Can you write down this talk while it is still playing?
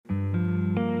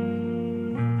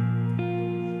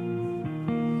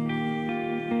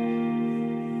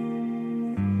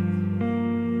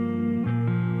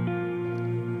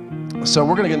So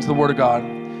we're going to get into the Word of God,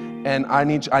 and I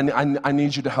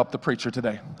need you to help the preacher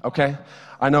today, okay?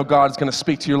 I know God's going to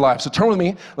speak to your life. So turn with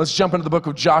me. Let's jump into the book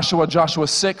of Joshua, Joshua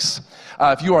 6.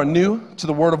 If you are new to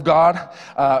the Word of God,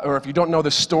 or if you don't know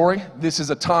this story, this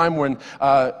is a time when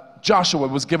Joshua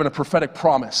was given a prophetic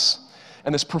promise.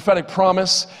 And this prophetic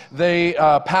promise, they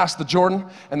passed the Jordan,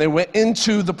 and they went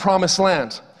into the promised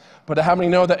land. But how many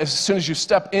know that as soon as you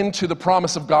step into the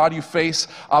promise of God, you face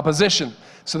opposition?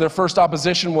 So their first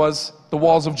opposition was the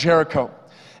walls of Jericho.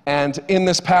 And in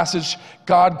this passage,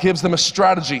 God gives them a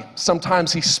strategy.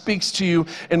 Sometimes he speaks to you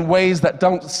in ways that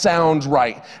don't sound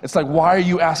right. It's like, why are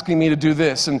you asking me to do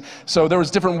this? And so there was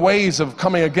different ways of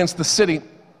coming against the city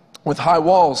with high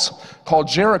walls called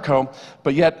Jericho,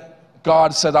 but yet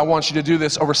God said, I want you to do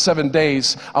this over 7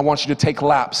 days. I want you to take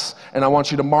laps, and I want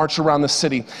you to march around the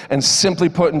city. And simply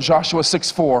put in Joshua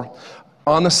 6:4,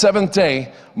 on the seventh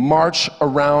day, march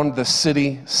around the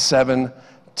city 7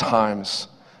 times.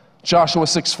 Joshua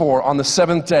 6:4, on the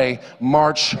seventh day,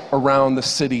 march around the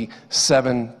city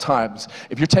 7 times.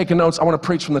 If you're taking notes, I want to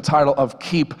preach from the title of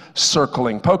Keep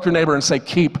Circling. Poke your neighbor and say,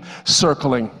 keep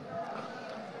circling.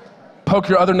 Poke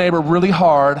your other neighbor really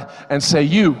hard and say,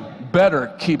 you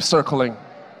better keep circling.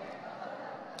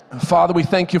 Father, we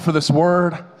thank you for this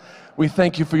word. We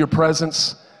thank you for your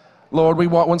presence. Lord, we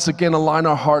want once again align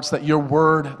our hearts that your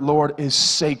word, Lord, is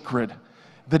sacred.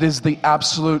 That is the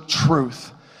absolute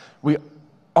truth. We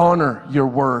honor your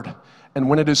word. And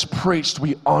when it is preached,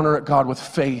 we honor it, God, with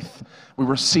faith. We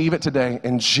receive it today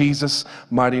in Jesus'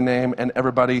 mighty name. And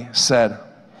everybody said,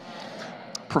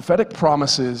 prophetic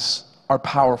promises are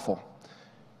powerful.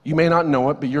 You may not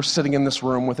know it, but you're sitting in this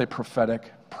room with a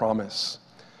prophetic promise.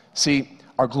 See,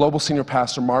 our global senior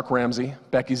pastor, Mark Ramsey,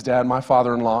 Becky's dad, my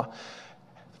father-in-law,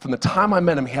 from the time I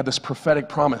met him, he had this prophetic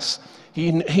promise.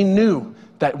 He knew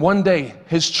that one day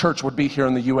his church would be here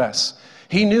in the U.S.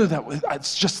 He knew that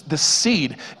it's just the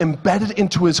seed embedded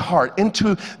into his heart,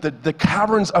 into the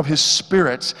caverns of his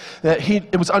spirit, that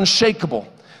it was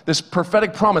unshakable. This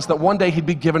prophetic promise that one day he'd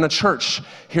be given a church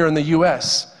here in the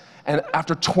U.S. And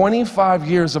after 25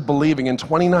 years of believing, in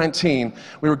 2019,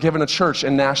 we were given a church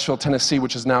in Nashville, Tennessee,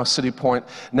 which is now Citipointe,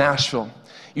 Nashville.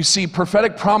 You see,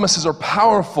 prophetic promises are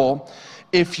powerful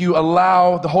if you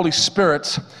allow the Holy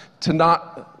Spirit to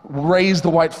not raise the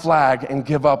white flag and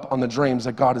give up on the dreams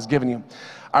that God has given you.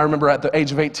 I remember at the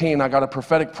age of 18, I got a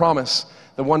prophetic promise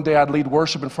that one day I'd lead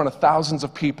worship in front of thousands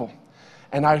of people.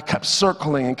 And I kept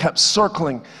circling and kept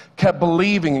circling, kept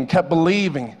believing and kept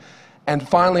believing. And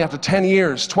finally, after 10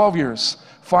 years, 12 years,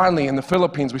 finally in the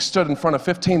Philippines, we stood in front of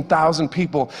 15,000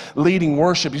 people leading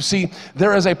worship. You see,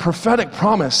 there is a prophetic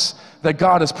promise that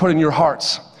God has put in your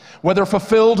hearts. Whether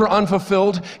fulfilled or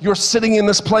unfulfilled, you're sitting in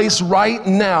this place right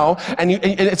now, and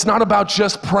it's not about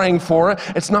just praying for it.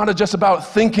 It's not just about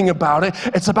thinking about it.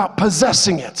 It's about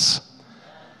possessing it.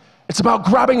 It's about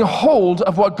grabbing a hold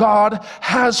of what God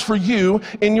has for you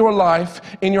in your life,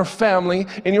 in your family,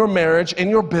 in your marriage, in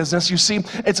your business. You see,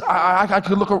 I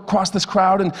could look across this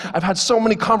crowd, and I've had so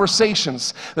many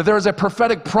conversations that there is a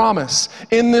prophetic promise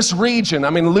in this region. I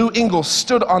mean, Lou Engle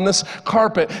stood on this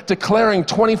carpet declaring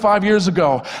 25 years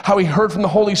ago how he heard from the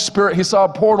Holy Spirit. He saw a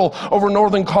portal over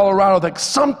Northern Colorado, that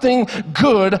something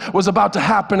good was about to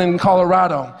happen in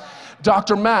Colorado.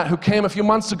 Dr. Matt, who came a few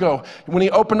months ago, when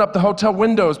he opened up the hotel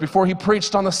windows before he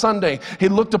preached on the Sunday, he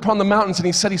looked upon the mountains and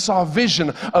he said he saw a vision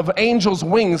of angels'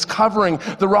 wings covering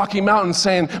the Rocky Mountains,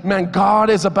 saying, man, God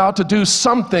is about to do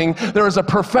something. There is a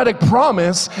prophetic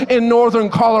promise in Northern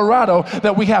Colorado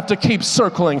that we have to keep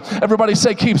circling. Everybody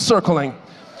say, keep circling.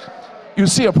 You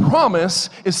see, a promise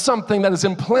is something that is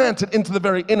implanted into the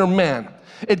very inner man.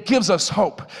 It gives us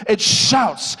hope. It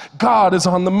shouts, God is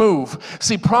on the move.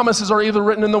 See, promises are either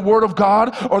written in the Word of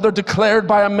God or they're declared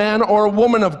by a man or a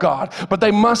woman of God, but they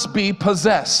must be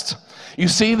possessed. You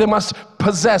see, they must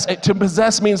possess. To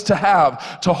possess means to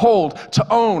have, to hold, to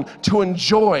own, to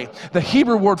enjoy. The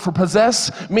Hebrew word for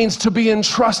possess means to be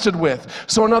entrusted with.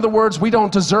 So in other words, we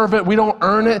don't deserve it. We don't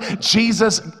earn it.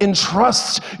 Jesus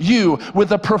entrusts you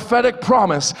with a prophetic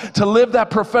promise to live that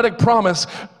prophetic promise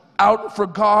out for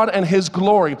God and His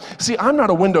glory. See, I'm not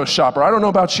a window shopper. I don't know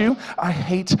about you. I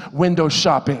hate window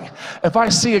shopping. If I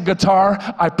see a guitar,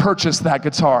 I purchase that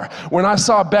guitar. When I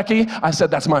saw Becky, I said,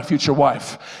 that's my future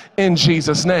wife. In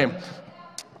Jesus' name.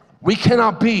 We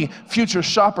cannot be future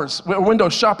shoppers, window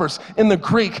shoppers. In the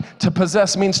Greek, to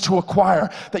possess means to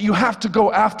acquire, that you have to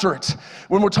go after it.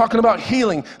 When we're talking about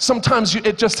healing, sometimes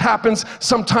it just happens.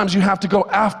 Sometimes you have to go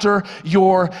after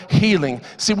your healing.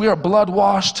 See, we are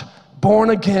blood-washed,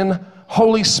 born again,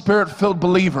 Holy Spirit-filled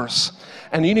believers.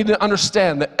 And you need to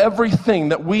understand that everything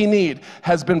that we need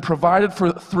has been provided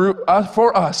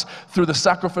for us through the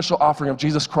sacrificial offering of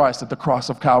Jesus Christ at the cross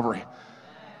of Calvary.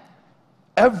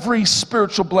 Every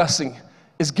spiritual blessing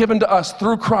is given to us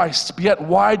through Christ, but yet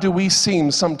why do we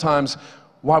seem sometimes,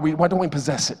 why don't we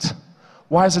possess it?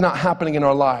 Why is it not happening in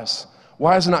our lives?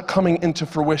 Why is it not coming into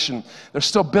fruition? There's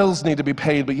still bills need to be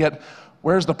paid, but yet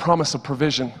where's the promise of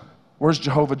provision? Where's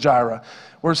Jehovah Jireh?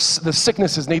 Where's the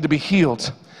sicknesses need to be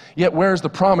healed? Yet where's the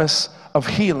promise of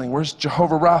healing? Where's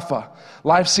Jehovah Rapha?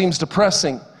 Life seems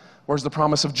depressing. Where's the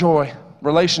promise of joy?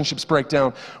 Relationships break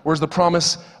down. Where's the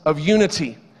promise of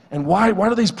unity? And why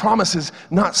do these promises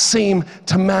not seem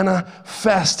to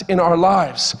manifest in our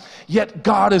lives? Yet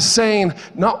God is saying,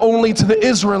 not only to the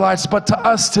Israelites, but to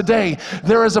us today,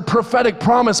 there is a prophetic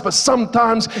promise, but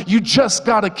sometimes you just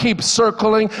got to keep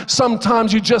circling.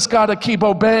 Sometimes you just got to keep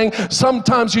obeying.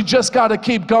 Sometimes you just got to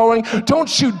keep going.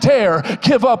 Don't you dare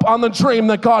give up on the dream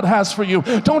that God has for you.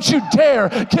 Don't you dare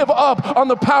give up on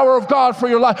the power of God for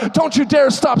your life. Don't you dare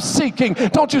stop seeking.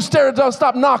 Don't you dare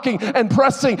stop knocking and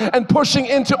pressing and pushing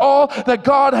into all that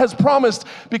God has promised,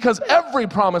 because every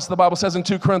promise, the Bible says in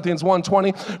 2 Corinthians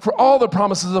 1:20, for all the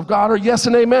promises of God are yes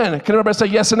and amen. Can everybody say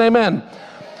yes and amen?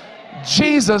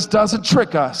 Jesus doesn't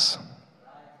trick us.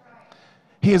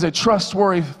 He is a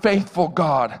trustworthy, faithful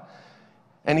God,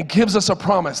 and he gives us a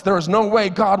promise. There is no way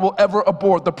God will ever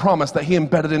abort the promise that he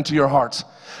embedded into your heart.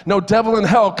 No devil in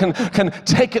hell can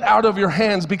take it out of your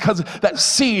hands, because that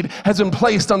seed has been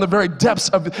placed on the very depths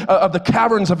of the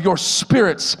caverns of your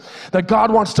spirits, that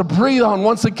God wants to breathe on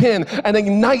once again and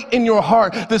ignite in your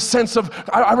heart this sense of,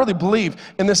 I really believe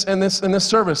in this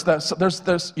service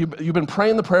that you've been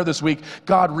praying the prayer this week,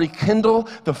 God, rekindle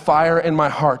the fire in my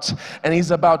heart. And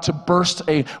he's about to burst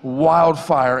a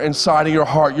wildfire inside of your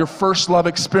heart. Your first love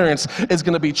experience is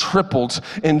going to be tripled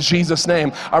in Jesus'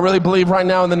 name. I really believe right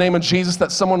now in the name of Jesus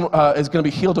that someone is going to be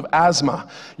healed of asthma.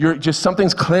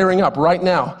 Something's clearing up right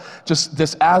now. Just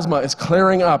this asthma is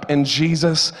clearing up in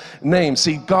Jesus' name.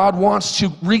 See, God wants to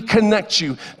reconnect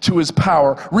you to his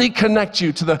power, reconnect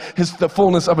you to the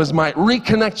fullness of his might,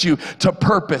 reconnect you to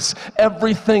purpose.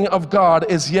 Everything of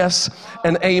God is yes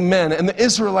and amen. And the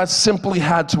Israelites simply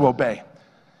had to obey.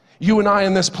 You and I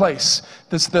in this place,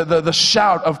 the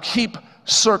shout of keep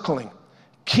circling,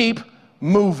 keep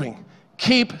moving,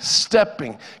 keep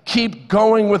stepping, keep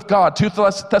going with God. 2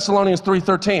 Thessalonians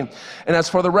 3:13. And as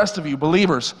for the rest of you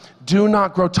believers, do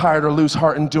not grow tired or lose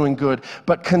heart in doing good,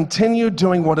 but continue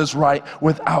doing what is right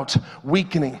without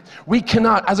weakening. We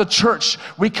cannot, as a church,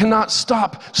 we cannot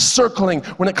stop circling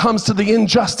when it comes to the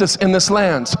injustice in this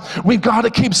land. We've got to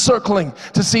keep circling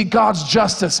to see God's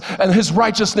justice and his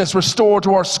righteousness restored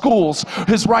to our schools,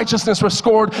 his righteousness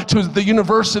restored to the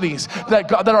universities,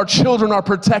 that our children are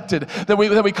protected, that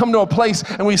we come to a place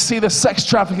and we see the sex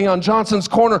trafficking on Johnson's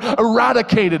Corner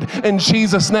eradicated in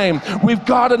Jesus' name. We've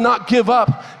got to not give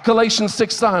up. Galatians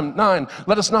 6:9,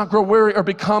 let us not grow weary or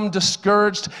become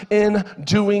discouraged in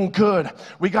doing good.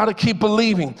 We got to keep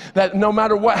believing that no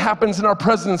matter what happens in our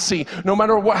presidency, no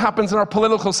matter what happens in our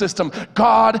political system,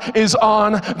 God is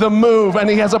on the move, and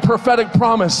he has a prophetic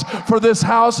promise for this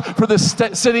house, for this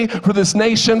city, for this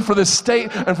nation, for this state,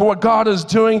 and for what God is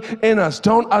doing in us.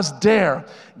 Don't us dare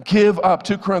give up.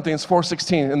 2 Corinthians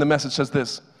 4:16 in the Message says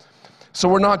this. So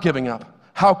we're not giving up.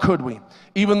 How could we?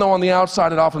 Even though on the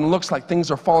outside it often looks like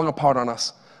things are falling apart on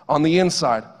us, on the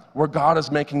inside, where God is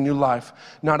making new life,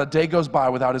 not a day goes by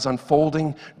without his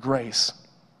unfolding grace.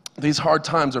 These hard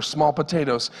times are small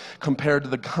potatoes compared to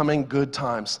the coming good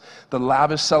times, the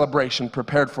lavish celebration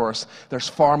prepared for us. There's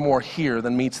far more here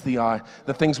than meets the eye.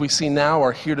 The things we see now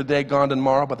are here today, gone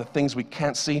tomorrow, but the things we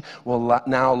can't see will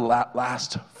now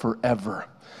last forever.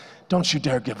 Don't you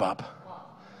dare give up.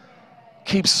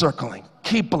 Keep circling,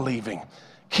 keep believing.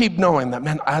 Keep knowing that,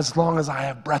 man, as long as I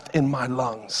have breath in my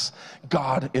lungs,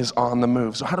 God is on the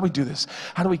move. So how do we do this?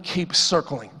 How do we keep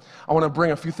circling? I want to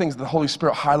bring a few things that the Holy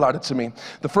Spirit highlighted to me.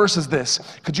 The first is this.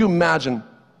 Could you imagine,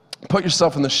 put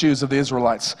yourself in the shoes of the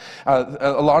Israelites.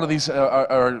 A lot of these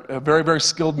are very, very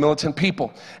skilled militant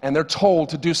people, and they're told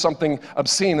to do something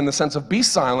obscene in the sense of be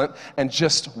silent and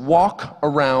just walk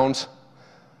around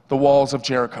the walls of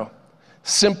Jericho.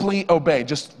 Simply obey.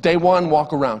 Just day 1,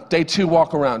 walk around. Day 2,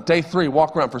 walk around. Day 3,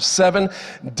 walk around for 7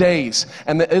 days.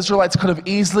 And the Israelites could have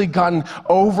easily gotten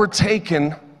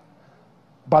overtaken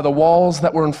by the walls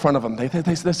that were in front of them.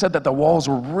 They said that the walls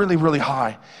were really, really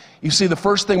high. You see, the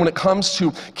first thing when it comes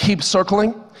to keep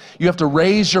circling, you have to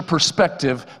raise your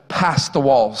perspective past the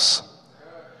walls.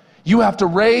 You have to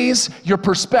raise your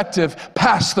perspective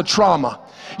past the trauma.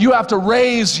 You have to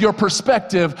raise your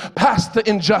perspective past the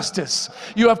injustice.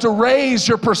 You have to raise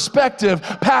your perspective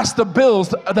past the bills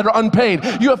that are unpaid.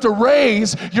 You have to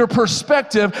raise your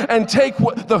perspective and take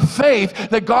the faith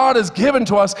that God has given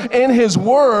to us in His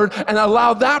Word and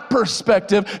allow that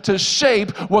perspective to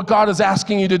shape what God is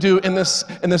asking you to do in this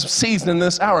season, in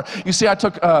this hour. You see, I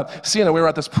took Sienna, we were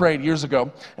at this parade years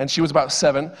ago, and she was about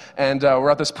 7, and we're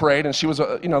at this parade, and she was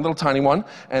a little tiny one,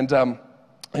 and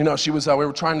she was, we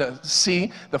were trying to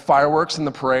see the fireworks in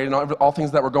the parade and all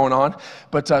things that were going on,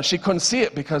 but she couldn't see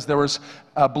it because there was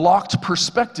a blocked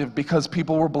perspective because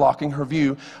people were blocking her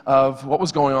view of what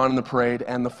was going on in the parade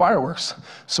and the fireworks.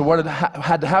 So what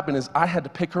had to happen is I had to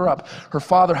pick her up. Her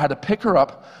father had to pick her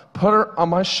up, put her on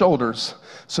my shoulders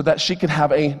so that she could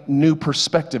have a new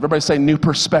perspective. Everybody say new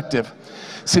perspective.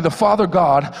 See, the Father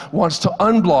God wants to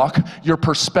unblock your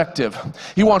perspective.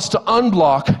 He wants to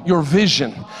unblock your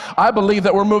vision. I believe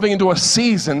that we're moving into a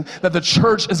season that the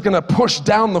church is going to push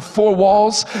down the 4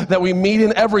 walls that we meet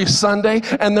in every Sunday,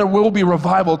 and there will be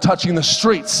revival touching the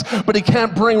streets. But He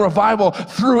can't bring revival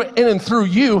in and through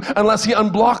you unless He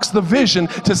unblocks the vision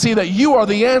to see that you are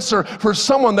the answer for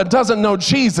someone that doesn't know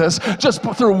Jesus, just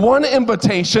through one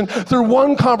invitation, through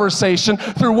one conversation,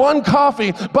 through one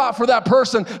coffee. But for that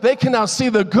person, they can now see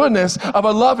the goodness of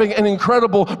a loving and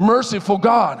incredible, merciful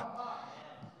God.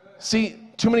 See,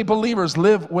 too many believers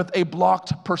live with a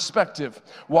blocked perspective.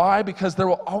 Why? Because there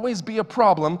will always be a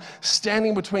problem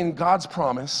standing between God's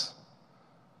promise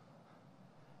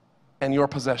and your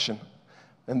possession.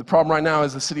 And the problem right now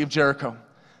is the city of Jericho.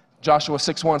 Joshua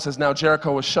 6:1 says, "Now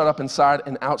Jericho was shut up inside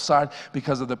and outside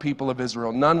because of the people of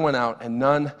Israel. None went out and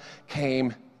none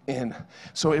came in."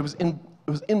 So it was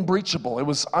unbreachable. It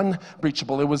was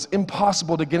unbreachable. It was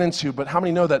impossible to get into. But how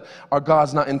many know that our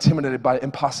God's not intimidated by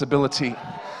impossibility?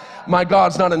 My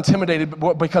God's not intimidated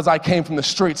because I came from the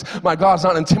streets. My God's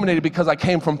not intimidated because I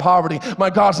came from poverty.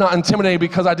 My God's not intimidated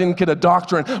because I didn't get a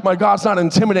doctorate. My God's not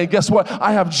intimidated. Guess what?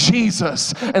 I have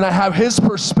Jesus, and I have His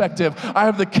perspective. I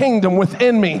have the kingdom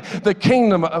within me. The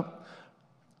kingdom of...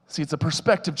 See, it's a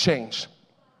perspective change.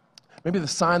 Maybe the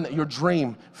sign that your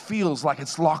dream feels like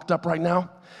it's locked up right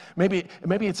now. Maybe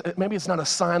it's not a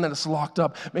sign that it's locked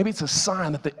up. Maybe it's a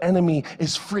sign that the enemy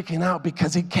is freaking out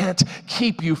because he can't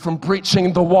keep you from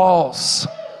breaching the walls.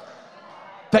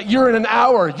 That you're in an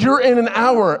hour.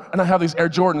 And I have these Air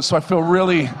Jordans, so I feel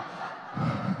really...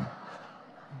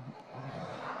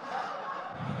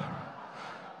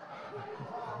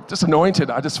 just anointed.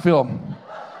 I just feel...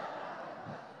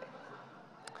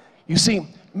 You see,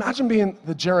 imagine being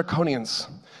the Jerichonians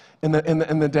in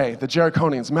the day, the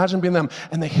Jerichonians. Imagine being them,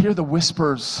 and they hear the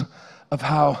whispers of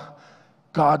how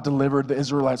God delivered the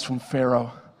Israelites from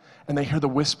Pharaoh, and they hear the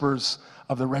whispers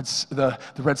of the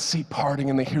Red Sea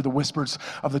parting, and they hear the whispers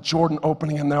of the Jordan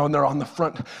opening, and they're on the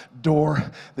front door.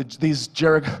 These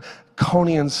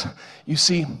Jerichonians, you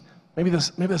see, maybe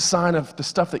the sign of the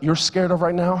stuff that you're scared of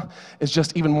right now is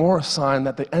just even more a sign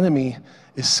that the enemy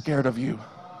is scared of you.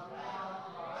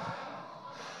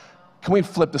 Can we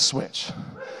flip the switch?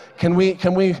 Can we turn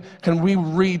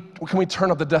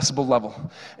up the decibel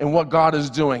level in what God is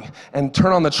doing and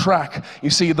turn on the track? You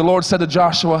see, the Lord said to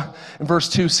Joshua in verse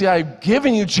 2, "See, I have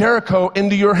given you Jericho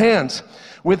into your hands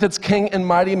with its king and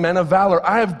mighty men of valor.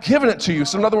 I have given it to you."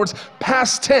 So in other words,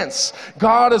 past tense,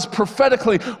 God is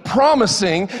prophetically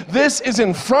promising this is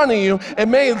in front of you. It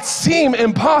may seem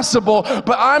impossible,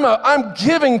 but I'm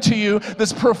giving to you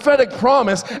this prophetic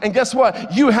promise. And guess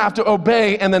what? You have to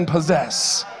obey and then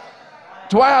possess.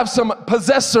 Do I have some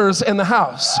possessors in the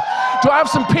house? Do I have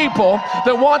some people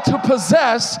that want to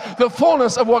possess the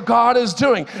fullness of what God is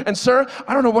doing? And sir,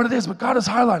 I don't know what it is, but God is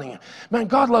highlighting it. Man,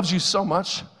 God loves you so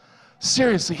much.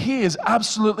 Seriously, He is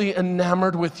absolutely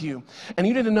enamored with you. And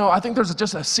you need to know, I think there's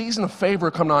just a season of favor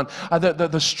coming on.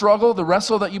 The struggle, the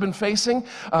wrestle that you've been facing,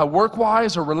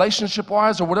 work-wise or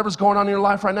relationship-wise or whatever's going on in your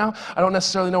life right now, I don't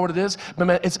necessarily know what it is, but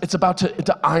man, it's about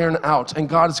to iron out. And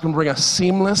God is going to bring a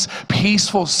seamless,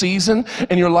 peaceful season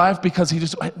in your life because He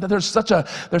just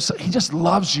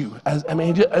loves you.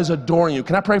 He is adoring you.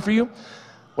 Can I pray for you?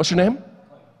 What's your name?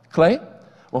 Clay?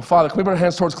 Well, Father, can we put our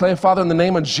hands towards Clay? Father, in the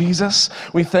name of Jesus,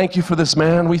 we thank you for this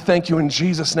man. We thank you in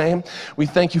Jesus' name. We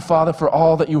thank you, Father, for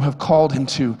all that you have called him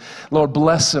to. Lord,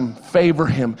 bless him, favor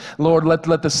him. Lord,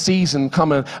 let the season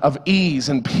come of ease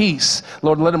and peace.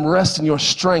 Lord, let him rest in your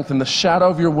strength in the shadow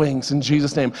of your wings. In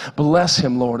Jesus' name, bless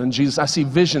him, Lord. In Jesus, I see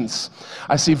visions.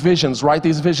 I see visions. Write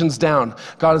these visions down.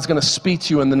 God is going to speak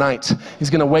to you in the night. He's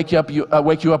going to wake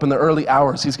you up in the early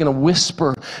hours. He's going to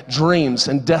whisper dreams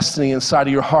and destiny inside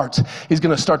of your heart. He's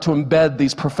going to start to embed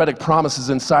these prophetic promises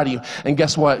inside of you. And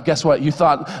guess what? Guess what? You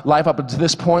thought life up to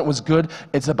this point was good.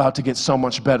 It's about to get so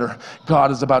much better.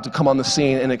 God is about to come on the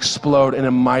scene and explode in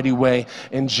a mighty way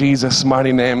in Jesus'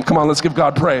 mighty name. Come on, let's give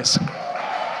God praise.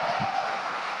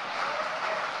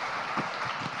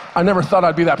 I never thought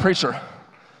I'd be that preacher.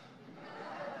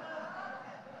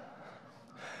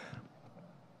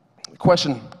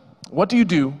 Question, what do you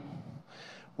do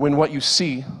when what you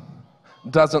see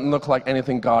doesn't look like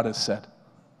anything God has said?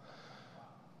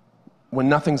 When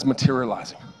nothing's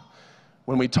materializing?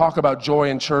 When we talk about joy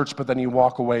in church, but then you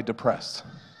walk away depressed?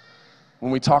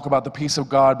 When we talk about the peace of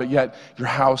God, but yet your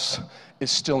house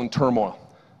is still in turmoil?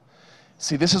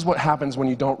 See, this is what happens when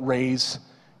you don't raise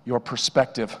your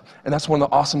perspective. And that's one of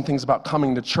the awesome things about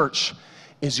coming to church,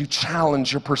 is you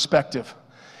challenge your perspective.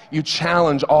 You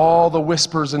challenge all the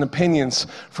whispers and opinions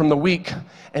from the week,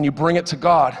 and you bring it to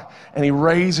God, and He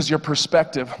raises your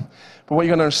perspective. But what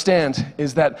you're gonna understand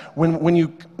is that when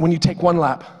you take one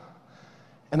lap,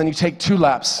 and then you take 2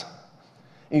 laps,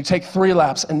 and you take 3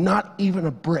 laps, and not even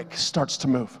a brick starts to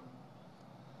move.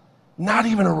 Not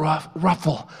even a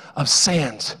ruffle of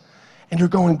sand. And you're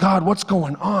going, God, what's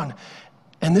going on?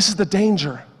 And this is the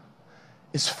danger,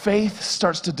 is faith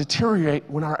starts to deteriorate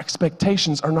when our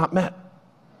expectations are not met.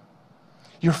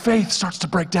 Your faith starts to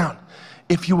break down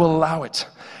if you will allow it.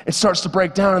 It starts to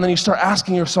break down, and then you start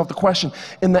asking yourself the question,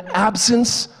 in the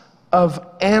absence of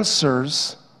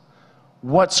answers,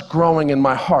 what's growing in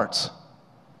my heart?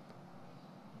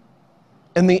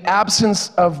 In the absence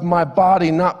of my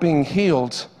body not being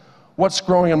healed, what's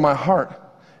growing in my heart?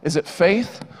 Is it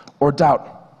faith or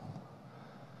doubt?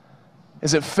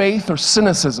 Is it faith or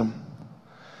cynicism?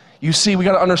 You see, we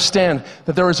got to understand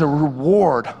that there is a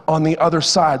reward on the other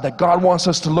side, that God wants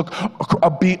us to look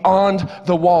beyond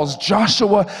the walls.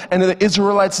 Joshua and the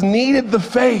Israelites needed the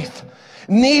faith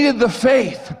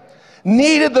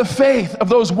of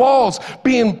those walls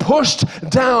being pushed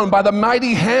down by the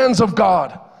mighty hands of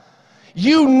God.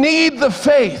 You need the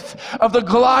faith of the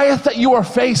Goliath that you are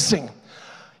facing.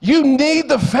 You need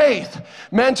the faith,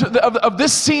 man, of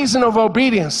this season of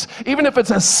obedience, even if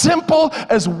it's as simple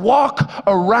as walk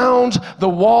around the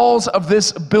walls of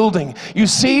this building. You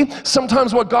see,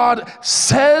 sometimes what God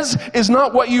says is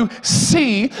not what you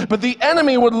see, but the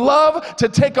enemy would love to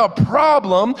take a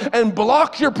problem and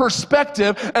block your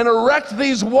perspective and erect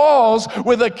these walls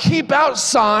with a keep out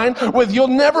sign, with you'll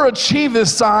never achieve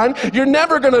this sign, you're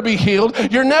never going to be healed,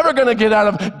 you're never going to get out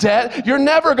of debt, you're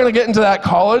never going to get into that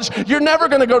college, you're never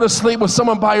going to go to sleep with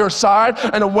someone by your side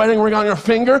and a wedding ring on your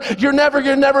finger. You're never.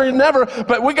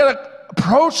 But we got to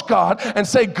approach God and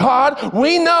say, God,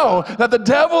 we know that the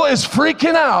devil is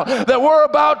freaking out, that we're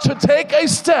about to take a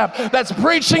step that's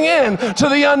preaching in to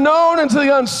the unknown and to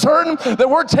the uncertain, that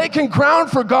we're taking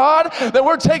ground for God, that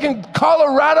we're taking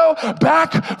Colorado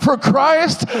back for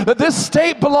Christ, that this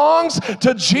state belongs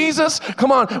to Jesus.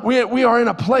 Come on, we are in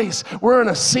a place, we're in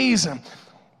a season.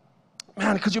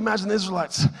 Man, could you imagine the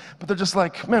Israelites? But they're just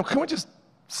like, man, can we just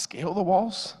scale the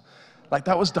walls? Like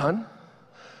that was done,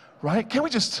 right? Can't we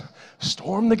just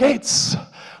storm the gates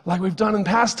like we've done in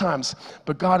past times?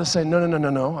 But God is saying,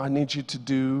 no. I need you to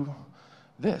do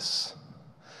this.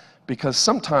 Because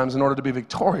sometimes in order to be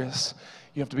victorious,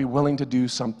 you have to be willing to do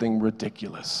something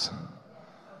ridiculous.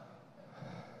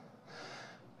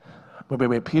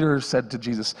 Wait. Peter said to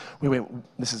Jesus, wait.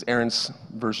 This is Aaron's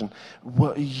version.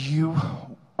 Well, you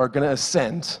are going to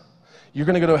ascend. You're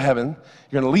going to go to heaven.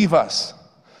 You're going to leave us.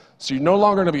 So you're no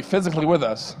longer going to be physically with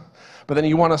us. But then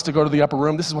you want us to go to the upper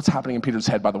room. This is what's happening in Peter's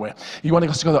head, by the way. You want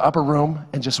us to go to the upper room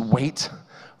and just wait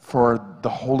for the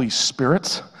Holy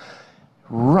Spirit?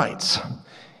 Right.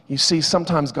 You see,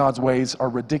 sometimes God's ways are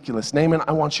ridiculous. Naaman,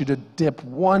 I want you to dip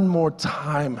one more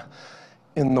time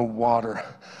in the water.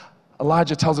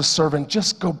 Elijah tells his servant,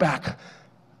 just go back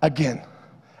again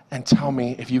and tell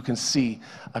me if you can see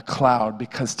a cloud,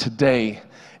 because today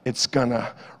it's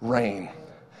gonna rain.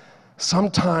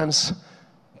 Sometimes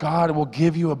God will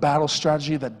give you a battle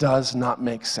strategy that does not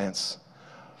make sense.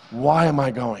 Why am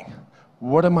I going?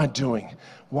 What am I doing?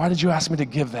 Why did you ask me to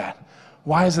give that?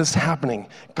 Why is this happening?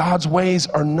 God's ways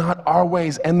are not our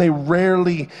ways, and He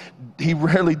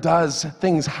rarely does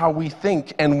things how we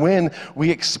think and when we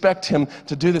expect Him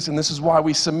to do this, and this is why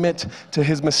we submit to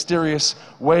His mysterious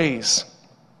ways.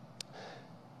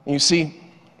 And you see,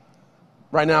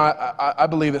 right now, I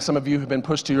believe that some of you have been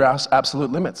pushed to your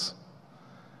absolute limits.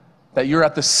 That you're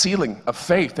at the ceiling of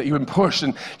faith, that you've been pushed,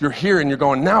 and you're here, and you're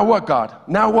going, now what, God?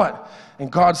 Now what?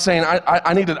 And God's saying,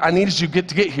 I needed you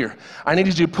to get here. I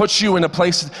needed you to put you in a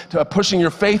place to pushing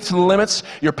your faith to the limits,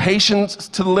 your patience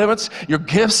to the limits, your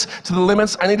gifts to the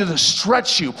limits. I needed to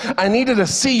stretch you. I needed to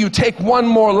see you take one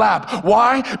more lap.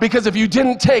 Why? Because if you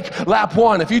didn't take lap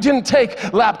 1, if you didn't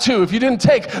take lap 2, if you didn't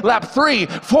take lap 3,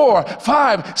 4,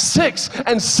 5, 6,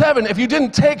 and 7, if you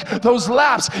didn't take those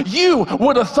laps, you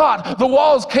would have thought the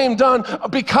walls came down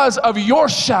because of your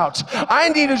shout. I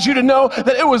needed you to know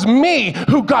that it was me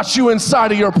who got you inside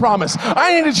of your promise.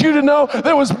 I needed you to know that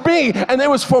it was me, and it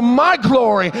was for my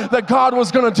glory that God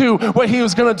was going to do what he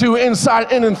was going to do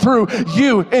inside, in, and through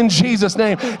you in Jesus'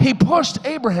 name. He pushed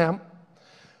Abraham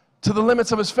to the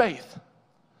limits of his faith.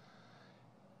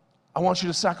 I want you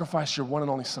to sacrifice your one and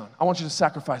only son. I want you to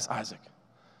sacrifice Isaac.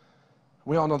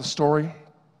 We all know the story,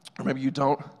 or maybe you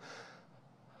don't,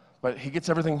 but he gets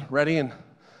everything ready, and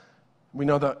we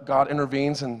know that God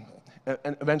intervenes and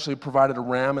eventually provided a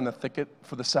ram in the thicket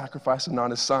for the sacrifice and not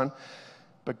his son.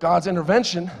 But God's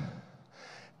intervention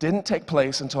didn't take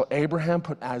place until Abraham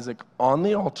put Isaac on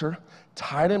the altar,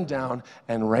 tied him down,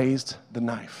 and raised the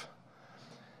knife.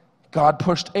 God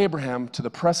pushed Abraham to the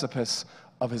precipice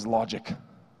of his logic.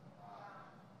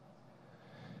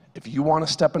 If you want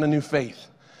to step in a new faith,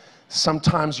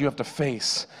 sometimes you have to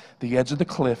face the edge of the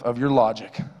cliff of your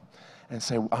logic and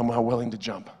say, am I willing to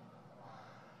jump?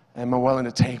 Am I willing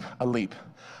to take a leap?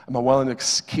 Am I willing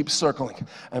to keep circling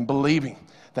and believing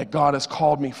that God has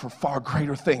called me for far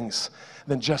greater things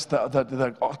than just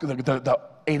the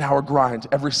 8-hour grind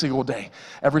every single day,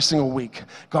 every single week?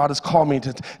 God has called me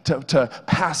to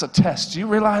pass a test. Do you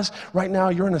realize right now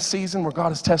you're in a season where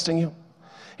God is testing you?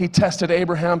 He tested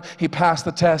Abraham, he passed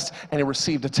the test, and he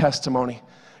received a testimony.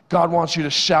 God wants you to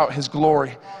shout his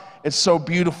glory. It's so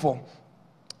beautiful.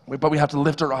 But we have to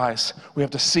lift our eyes. We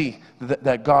have to see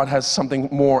that God has something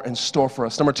more in store for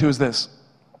us. Number 2 is this.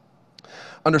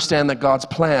 Understand that God's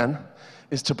plan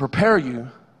is to prepare you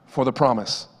for the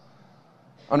promise.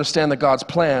 Understand that God's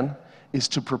plan is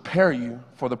to prepare you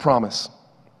for the promise.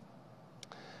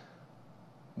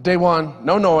 Day 1,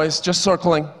 no noise, just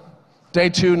circling. Day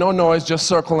 2, no noise, just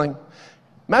circling.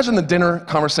 Imagine the dinner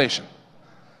conversation.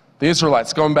 The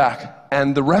Israelites going back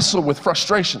and the wrestle with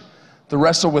frustration, the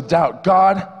wrestle with doubt.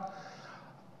 God,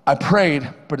 I prayed,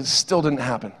 but it still didn't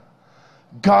happen.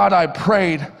 God, I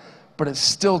prayed, but it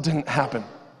still didn't happen.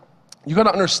 You got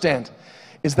to understand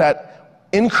is that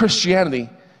in Christianity,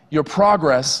 your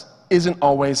progress isn't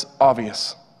always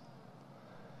obvious.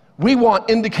 We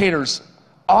want indicators,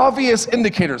 obvious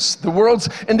indicators. The world's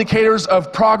indicators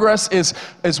of progress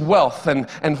is wealth and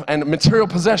material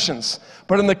possessions.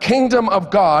 But in the kingdom of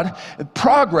God,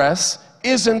 progress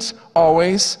isn't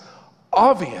always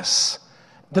obvious.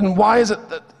 Then why is it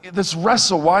that this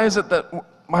wrestle, why is it that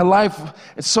my life,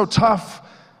 it's so tough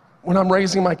when I'm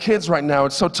raising my kids right now?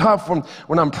 It's so tough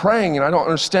when I'm praying and I don't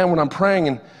understand when I'm praying,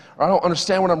 or I don't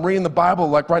understand when I'm reading the Bible.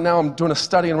 Like right now I'm doing a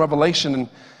study in Revelation, and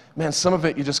man, some of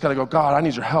it you just got to go, God, I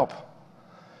need your help.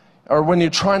 Or when you're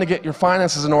trying to get your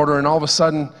finances in order and all of a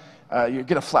sudden you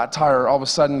get a flat tire, all of a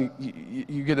sudden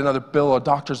you get another bill, a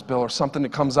doctor's bill or something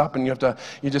that comes up, and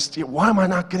why am I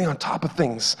not getting on top of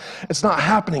things? It's not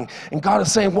happening. And God is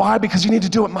saying, why? Because you need to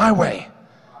do it my way.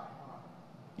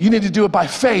 You need to do it by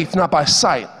faith, not by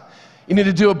sight. You need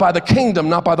to do it by the kingdom,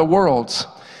 not by the world.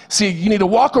 See, you need to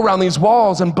walk around these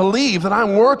walls and believe that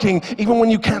I'm working even when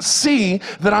you can't see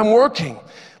that I'm working.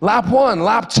 Lap 1,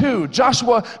 lap 2,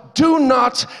 Joshua, do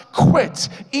not quit,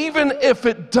 even if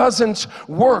it doesn't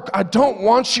work. I don't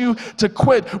want you to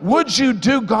quit. Would you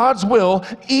do God's will,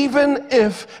 even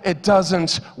if it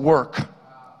doesn't work?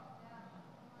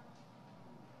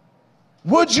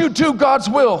 Would you do God's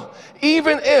will,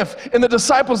 even if, in the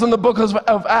disciples in the book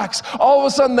of Acts, all of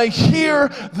a sudden they hear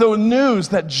the news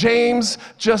that James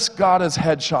just got his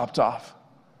head chopped off?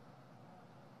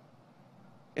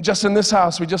 And just in this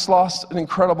house, we just lost an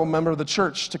incredible member of the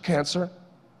church to cancer.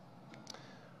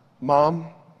 Mom,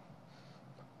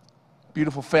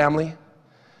 beautiful family,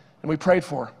 and we prayed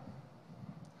for her.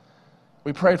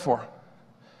 We prayed for her,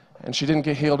 and she didn't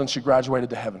get healed, and she graduated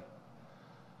to heaven.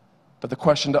 But the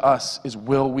question to us is,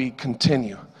 will we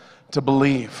continue to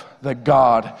believe that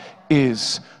God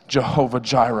is Jehovah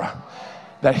Jireh,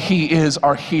 that he is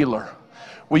our healer?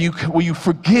 Will you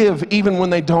forgive even when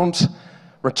they don't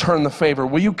return the favor?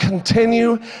 Will you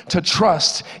continue to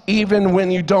trust even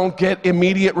when you don't get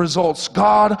immediate results?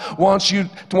 God wants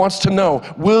to know,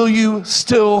 will you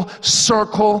still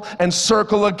circle and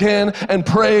circle again and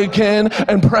pray again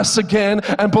and press again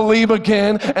and believe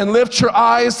again and lift your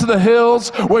eyes to the hills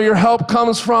where your help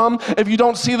comes from? If you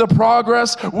don't see the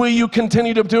progress, will you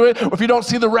continue to do it? If you don't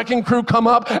see the wrecking crew come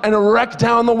up and wreck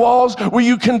down the walls, will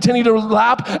you continue to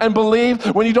lap and believe?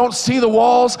 When you don't see the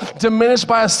walls diminish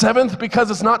by a seventh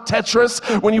because it's not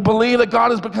Tetris, when you believe that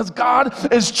God is, because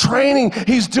God is training,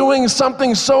 He's doing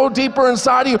something so deeper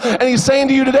inside of you, and He's saying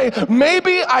to you today,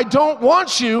 maybe I don't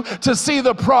want you to see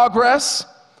the progress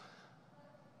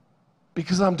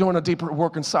because I'm doing a deeper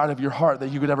work inside of your heart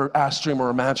that you could ever ask, dream, or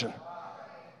imagine.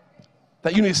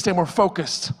 That you need to stay more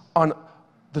focused on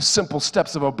the simple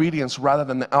steps of obedience rather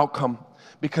than the outcome,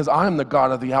 because I am the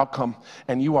God of the outcome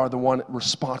and you are the one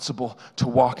responsible to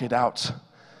walk it out.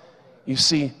 You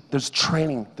see, there's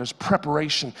training, there's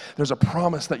preparation, there's a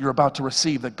promise that you're about to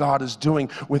receive that God is doing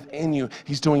within you.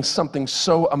 He's doing something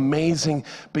so amazing,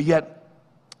 but yet,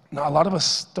 now a lot of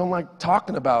us don't like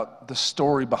talking about the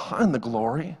story behind the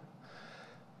glory.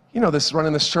 You know, this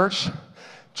running this church,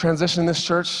 transitioning this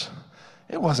church,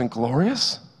 it wasn't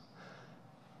glorious.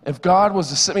 If God was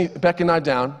to sit me, Becky and I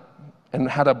down and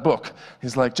had a book,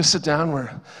 He's like, just sit down,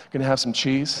 we're gonna have some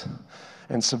cheese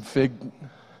and some fig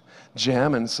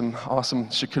jam and some awesome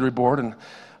charcuterie board, and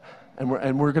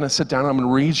we're going to sit down and I'm going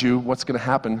to read you what's going to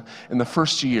happen in the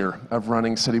first year of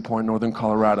running Citipointe Northern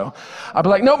Colorado. I'd be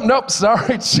like, nope,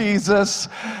 sorry, Jesus.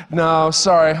 No,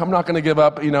 sorry, I'm not going to give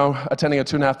up, attending a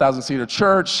 2,500 seater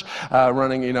church,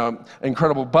 running,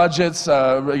 incredible budgets,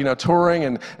 touring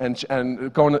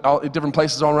and going to all different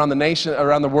places all around the nation,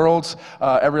 around the world,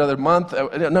 every other month.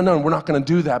 No, we're not going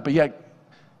to do that. But yet,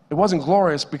 it wasn't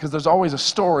glorious because there's always a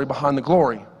story behind the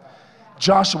glory.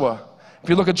 Joshua, if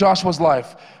you look at Joshua's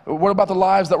life, what about the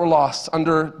lives that were lost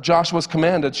under Joshua's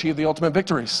command to achieve the ultimate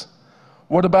victories?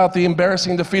 What about the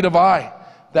embarrassing defeat of Ai?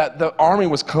 That the army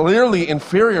was clearly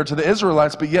inferior to the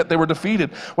Israelites, but yet they were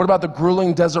defeated. What about the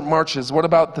grueling desert marches? What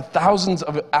about the thousands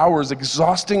of hours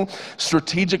exhausting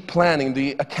strategic planning,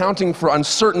 the accounting for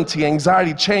uncertainty,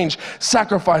 anxiety, change,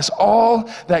 sacrifice, all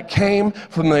that came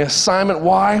from the assignment?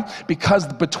 Why?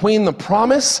 Because between the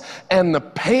promise and the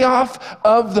payoff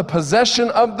of the possession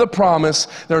of the promise,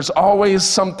 there's always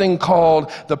something called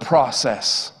the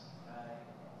process.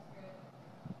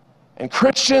 And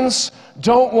Christians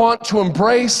don't want to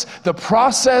embrace the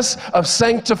process of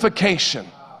sanctification.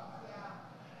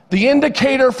 The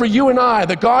indicator for you and I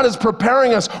that God is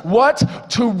preparing us what?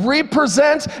 To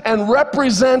represent and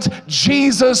represent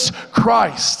Jesus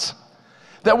Christ.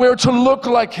 That we're to look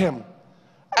like Him,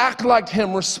 act like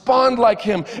Him, respond like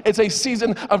Him. It's a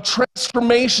season of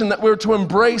transformation that we're to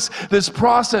embrace this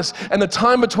process. And the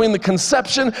time between the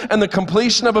conception and the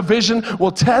completion of a vision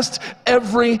will test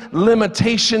every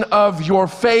limitation of your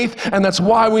faith. And that's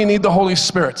why we need the Holy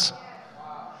Spirit.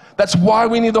 That's why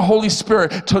we need the Holy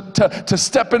Spirit to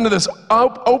step into this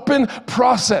open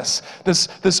process,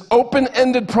 this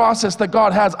open-ended process that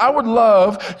God has. I would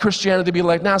love Christianity to be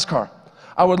like NASCAR.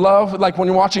 I would love, like when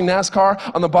you're watching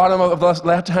NASCAR, on the bottom of the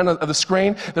left hand of the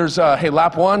screen, there's, hey,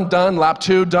 lap 1, done, lap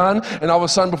 2, done, and all of a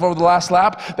sudden, before the last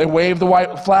lap, they wave the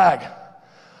white flag.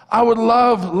 I would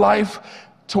love life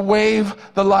to wave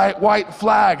the white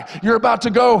flag. You're about to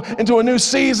go into a new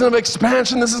season of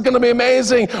expansion. This is going to be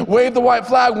amazing. Wave the white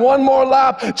flag. One more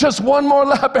lap. Just one more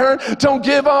lap, Aaron. Don't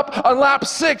give up on lap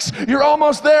 6. You're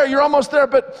almost there. You're almost there.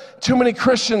 But too many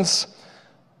Christians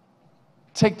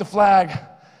take the flag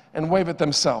and wave it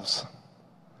themselves.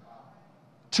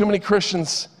 Too many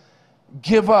Christians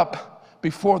give up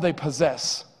before they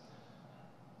possess.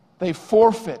 They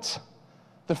forfeit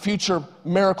the future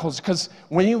miracles, because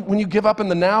when you give up in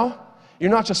the now,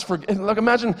 you're not just look,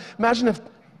 imagine if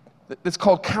it's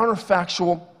called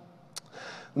counterfactual.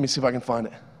 Let me see if I can find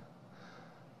it.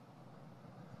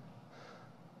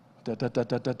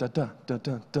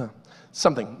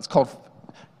 Something. It's called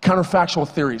counterfactual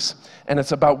theories, and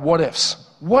it's about what ifs.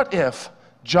 What if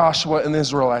Joshua and the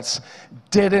Israelites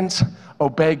didn't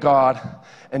obey God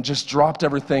and just dropped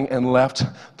everything and left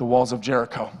the walls of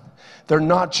Jericho? They're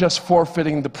not just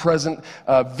forfeiting the present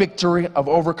victory of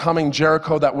overcoming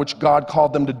Jericho, that which God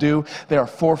called them to do. They are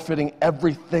forfeiting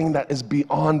everything that is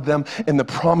beyond them in the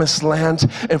promised land.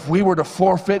 If we were to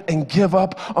forfeit and give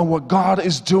up on what God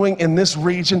is doing in this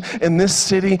region, in this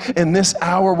city, in this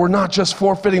hour, we're not just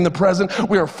forfeiting the present,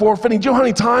 we are forfeiting. Do you know how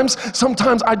many times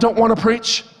sometimes I don't want to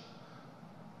preach?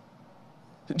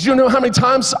 Do you know how many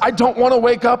times I don't want to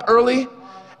wake up early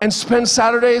and spend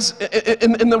Saturdays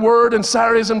in the Word and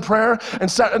Saturdays in prayer,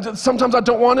 and sometimes I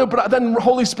don't want to, but then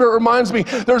Holy Spirit reminds me,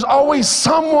 there's always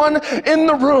someone in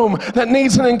the room that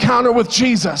needs an encounter with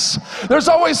Jesus. There's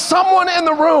always someone in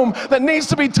the room that needs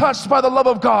to be touched by the love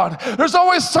of God. There's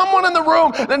always someone in the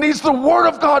room that needs the Word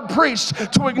of God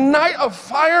preached to ignite a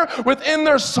fire within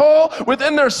their soul,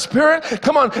 within their spirit.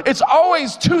 Come on, it's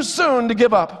always too soon to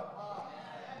give up.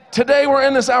 Today we're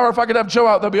in this hour. If I could have Joe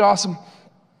out, that'd be awesome.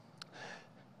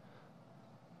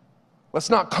 Let's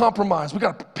not compromise. We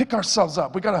got to pick ourselves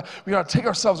up. We got to take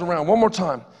ourselves around one more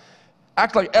time.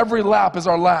 Act like every lap is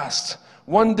our last.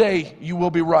 One day you will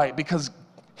be right, because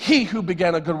he who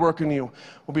began a good work in you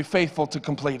will be faithful to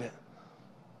complete it.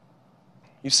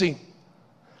 You see,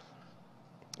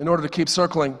 in order to keep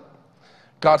circling,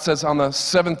 God says on the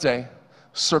seventh day,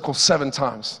 circle 7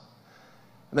 times.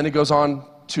 And then he goes on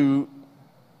to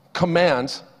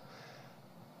command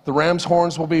the ram's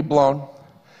horns will be blown.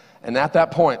 And at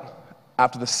that point,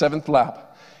 after the 7th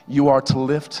lap, you are to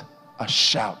lift a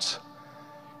shout.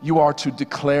 You are to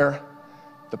declare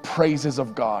the praises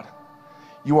of God.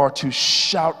 You are to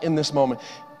shout in this moment.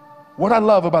 What I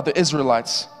love about the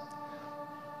Israelites,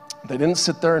 they didn't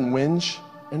sit there and whinge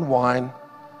and whine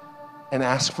and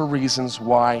ask for reasons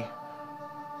why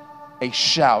a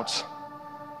shout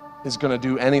is going to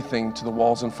do anything to the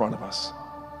walls in front of us.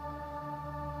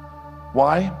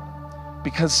 Why?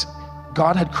 Because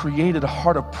God had created a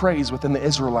heart of praise within the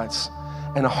Israelites,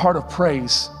 and a heart of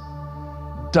praise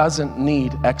doesn't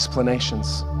need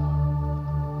explanations.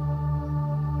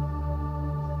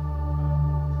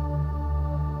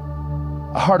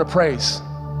 A heart of praise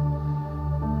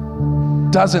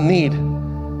doesn't need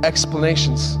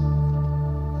explanations,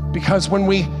 because when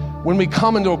we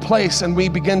come into a place and we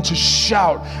begin to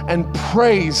shout and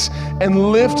praise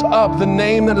and lift up the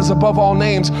name that is above all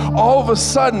names, all of a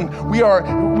sudden we are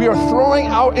throwing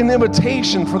out an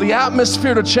invitation for the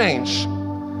atmosphere to change.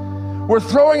 We're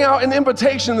throwing out an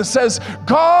invitation that says,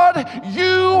 God, you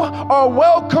are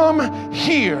welcome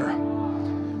here.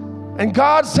 And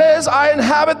God says, I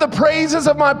inhabit the praises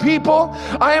of my people.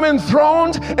 I am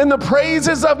enthroned in the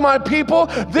praises of my people.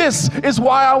 This is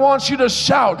why I want you to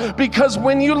shout, because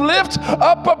when you lift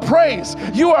up a praise,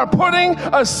 you are putting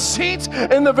a seat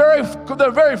in the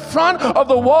very front of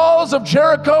the walls of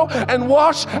Jericho. And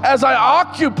watch as I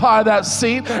occupy that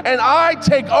seat and I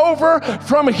take over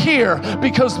from here,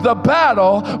 because the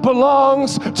battle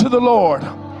belongs to the Lord.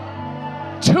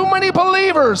 Too many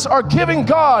believers are giving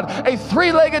God a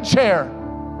 3-legged chair.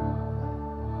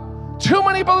 Too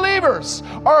many believers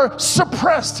are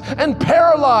suppressed and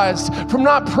paralyzed from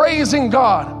not praising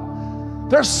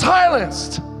God. They're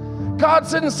silenced. God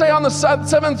didn't say on the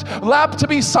 7th lap to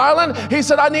be silent. He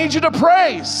said, I need you to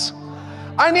praise.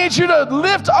 I need you to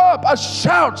lift up a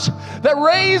shout that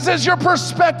raises your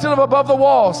perspective above the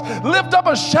walls. Lift up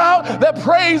a shout that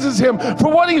praises him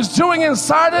for what he's doing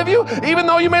inside of you, even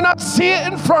though you may not see it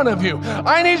in front of you.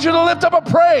 I need you to lift up a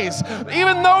praise,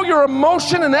 even though your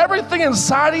emotion and everything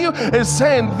inside of you is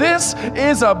saying, this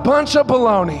is a bunch of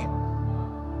baloney.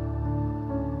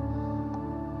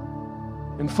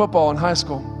 In football in high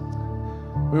school,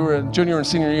 we were in junior and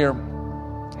senior year.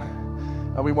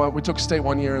 We took state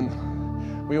one year, and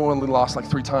we only lost like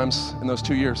 3 times in those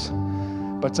 2 years.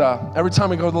 But every time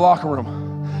we go to the locker room,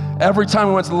 every time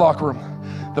we went to the locker room,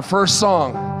 the first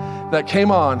song that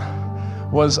came on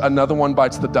was Another One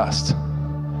Bites the Dust.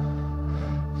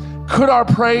 Could our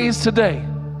praise today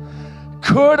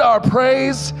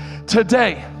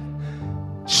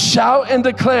shout and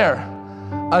declare,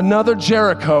 another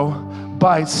Jericho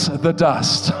bites the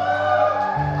dust?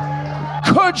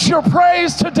 Could your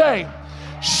praise today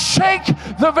shake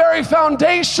the very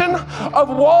foundation of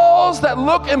walls that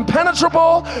look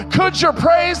impenetrable? Could your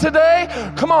praise today,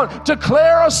 come on,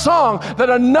 declare a song that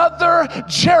another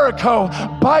Jericho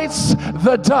bites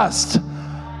the dust?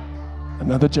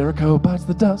 Another Jericho bites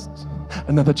the dust.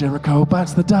 Another Jericho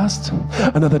bites the dust.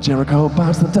 Another Jericho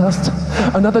bites the dust.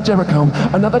 Another Jericho,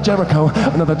 another Jericho,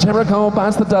 another Jericho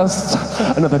bites the dust.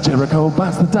 Another Jericho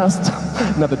bites the dust.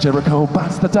 Another Jericho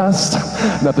bites the dust.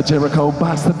 Another Jericho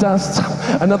bites the dust.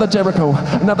 Another Jericho,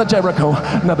 another Jericho,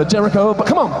 another Jericho. But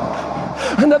come on.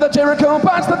 Another Jericho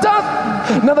bites the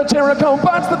dust. Another Jericho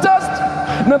bites the dust.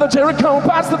 Another Jericho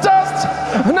bites the dust.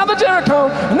 Another Jericho,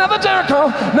 another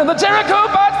Jericho, another Jericho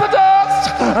bites the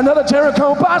dust. Another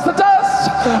Jericho bites the dust.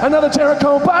 Another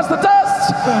Jericho bites the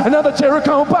dust. Another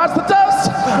Jericho bites the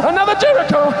dust. Another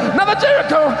Jericho, another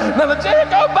Jericho, another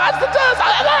Jericho bites the dust.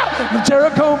 Another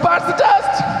Jericho bites the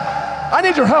dust. I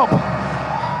need your help.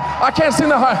 I can't sing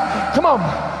that high. Come on.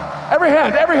 Every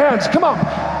hand, come on.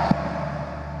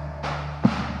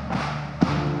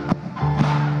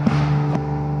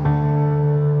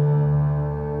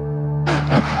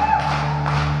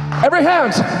 Every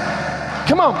hand.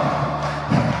 Come on.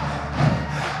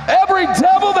 Every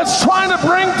devil that's trying to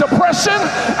bring depression,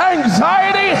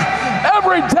 anxiety,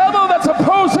 every devil that's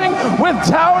opposing with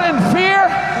doubt and fear,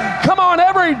 come on,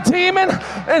 every demon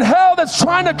in hell that's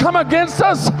trying to come against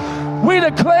us, we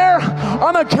declare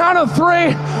on the count of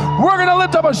 3, we're going to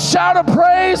lift up a shout of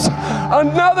praise.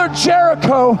 Another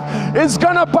Jericho is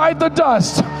going to bite the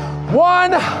dust.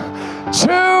 1,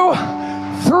 2,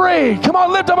 3. Come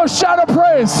on, lift up a shout of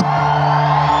praise.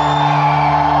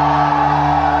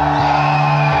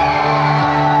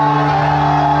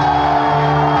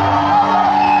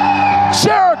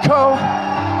 Jericho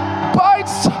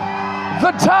bites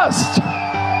the dust.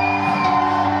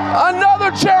 Another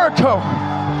Jericho.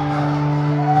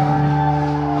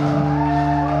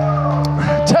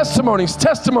 Testimonies,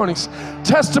 testimonies,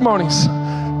 testimonies,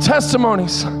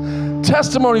 testimonies,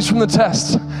 testimonies from the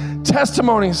test.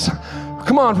 Testimonies,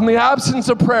 come on, from the absence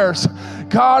of prayers.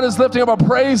 God is lifting up a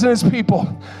praise in his people.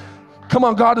 Come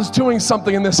on, God is doing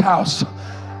something in this house.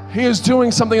 He is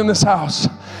doing something in this house.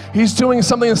 He's doing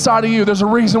something inside of you. There's a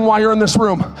reason why you're in this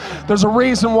room. There's a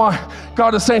reason why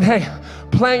God is saying, hey,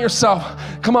 plant yourself.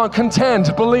 Come on,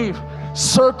 contend, believe.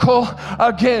 Circle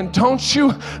again. Don't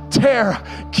you dare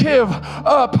give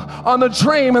up on the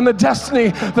dream and the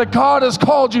destiny that God has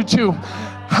called you to.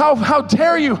 How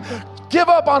dare you give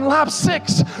up on lap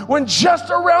 6 when just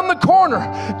around the corner,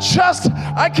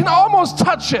 I can almost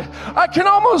touch it. I can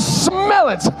almost smell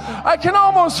it. I can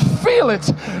almost feel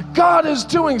it. God is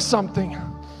doing something.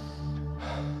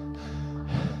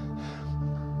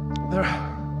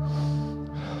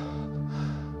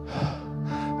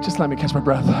 Just let me catch my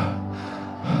breath.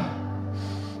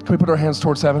 Can we put our hands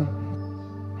towards heaven?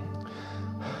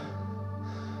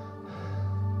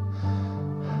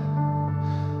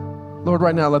 Lord,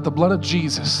 right now, let the blood of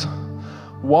Jesus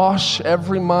wash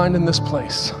every mind in this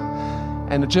place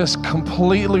and just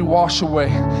completely wash away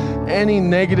any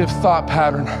negative thought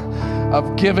pattern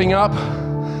of giving up.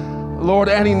 Lord,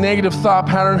 any negative thought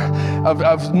pattern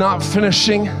of not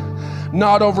finishing,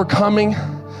 not overcoming.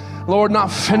 Lord,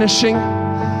 not finishing.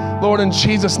 Lord, in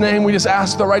Jesus' name, we just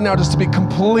ask that right now just to be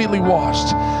completely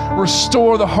washed.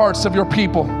 Restore the hearts of your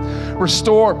people.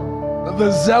 Restore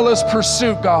the zealous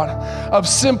pursuit, God, of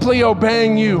simply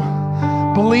obeying you,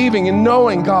 believing and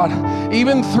knowing, God,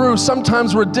 even through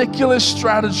sometimes ridiculous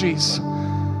strategies,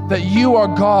 that you are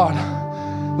God,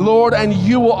 Lord, and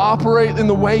you will operate in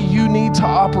the way you need to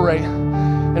operate.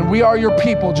 And we are your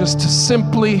people just to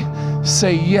simply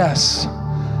say yes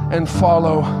and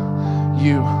follow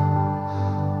you.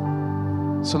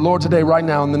 So Lord, today, right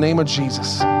now, in the name of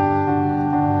Jesus,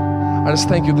 I just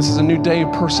thank you. This is a new day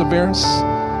of perseverance,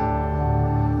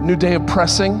 a new day of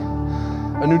pressing,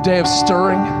 a new day of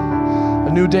stirring, a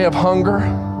new day of hunger.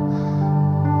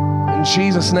 In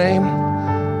Jesus' name,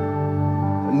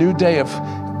 a new day of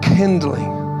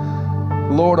kindling,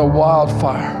 Lord, a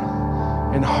wildfire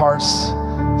in hearts.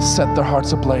 Set their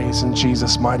hearts ablaze in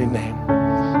Jesus' mighty name.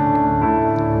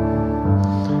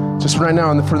 Just right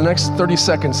now, and for the next 30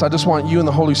 seconds, I just want you and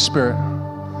the Holy Spirit,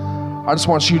 I just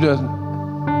want you to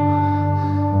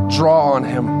draw on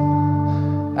him.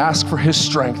 Ask for his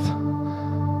strength.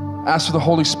 Ask for the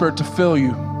Holy Spirit to fill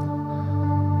you.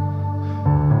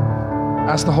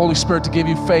 Ask the Holy Spirit to give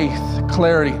you faith,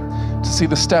 clarity, to see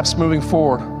the steps moving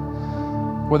forward.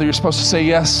 Whether you're supposed to say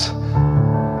yes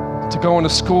to going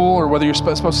to school, or whether you're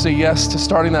supposed to say yes to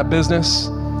starting that business,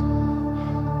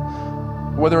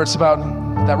 whether it's about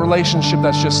that relationship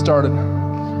that's just started.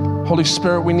 Holy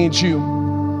Spirit, we need you.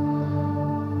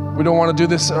 We don't want to do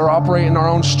this or operate in our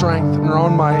own strength, in our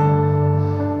own might.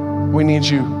 We need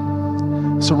you.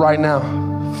 So right now,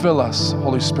 fill us,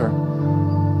 Holy Spirit.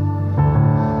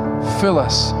 Fill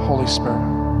us, Holy Spirit.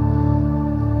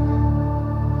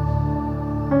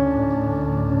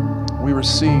 We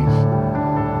receive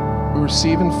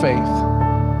in faith.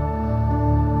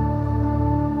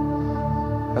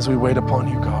 As we wait upon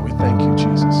you, God, we thank you,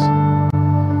 Jesus.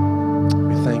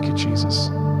 We thank you, Jesus.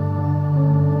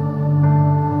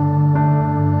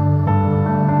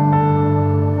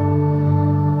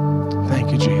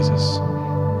 Thank you, Jesus.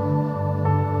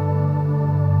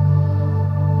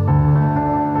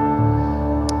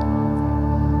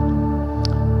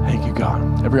 Thank you,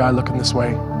 God. Every eye looking this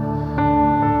way.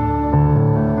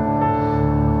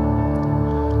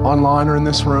 Online or in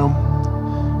this room.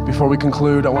 Before we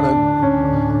conclude, I want to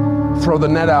throw the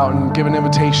net out and give an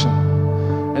invitation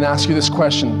and ask you this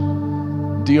question.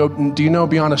 Do you know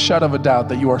beyond a shadow of a doubt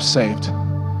that you are saved?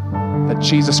 That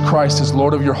Jesus Christ is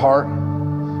Lord of your heart,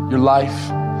 your life,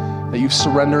 that you've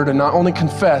surrendered and not only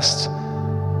confessed,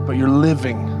 but you're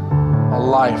living a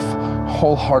life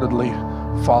wholeheartedly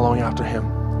following after him.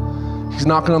 He's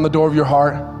knocking on the door of your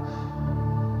heart.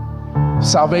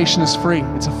 Salvation is free.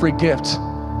 It's a free gift.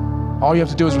 All you have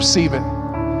to do is receive it.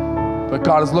 But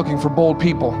God is looking for bold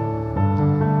people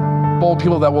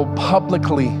that will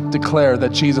publicly declare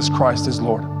that Jesus Christ is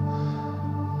Lord.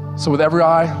 So with every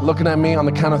eye looking at me on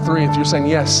the count of 3, if you're saying,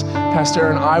 yes, Pastor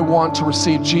Aaron, I want to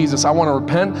receive Jesus. I want to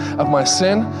repent of my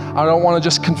sin. I don't want to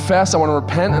just confess. I want to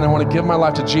repent and I want to give my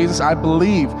life to Jesus. I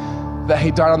believe that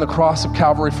he died on the cross of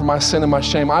Calvary for my sin and my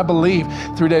shame. I believe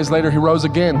 3 days later he rose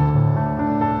again.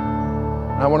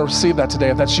 And I want to receive that today.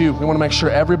 If that's you, we want to make sure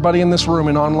everybody in this room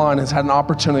and online has had an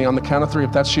opportunity on the count of 3.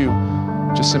 If that's you,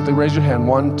 just simply raise your hand.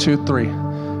 1, 2, 3.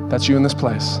 That's you in this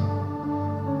place.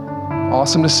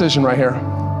 Awesome decision right here.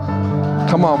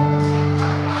 Come on.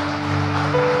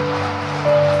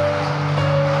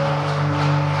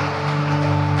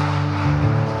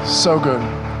 So good.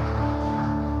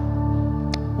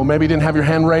 Well, maybe you didn't have your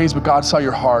hand raised, but God saw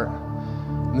your heart.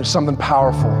 And there's something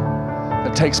powerful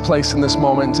that takes place in this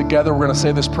moment. And together we're going to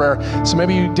say this prayer. So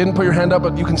maybe you didn't put your hand up,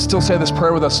 but you can still say this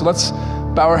prayer with us. So let's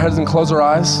bow our heads and close our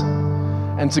eyes.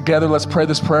 And together let's pray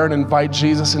this prayer and invite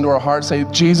Jesus into our heart. Say,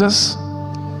 Jesus,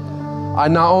 I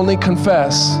not only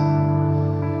confess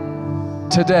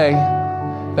today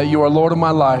that you are Lord of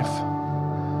my life,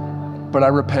 but I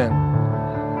repent.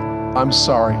 I'm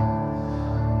sorry.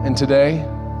 And today,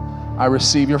 I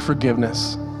receive your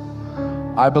forgiveness.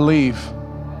 I believe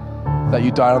that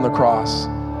you died on the cross.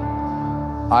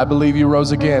 I believe you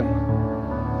rose again.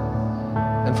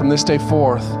 And from this day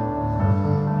forth,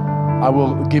 I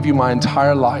will give you my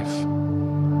entire life,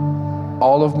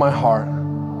 all of my heart.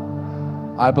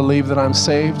 I believe that I'm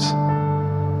saved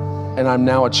and I'm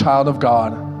now a child of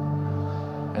God.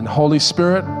 And Holy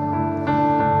Spirit,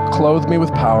 clothe me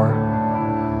with power.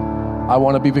 I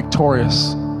want to be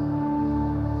victorious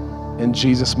in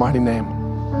Jesus' mighty name.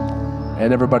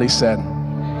 And everybody said,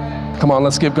 come on,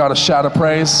 let's give God a shout of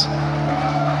praise.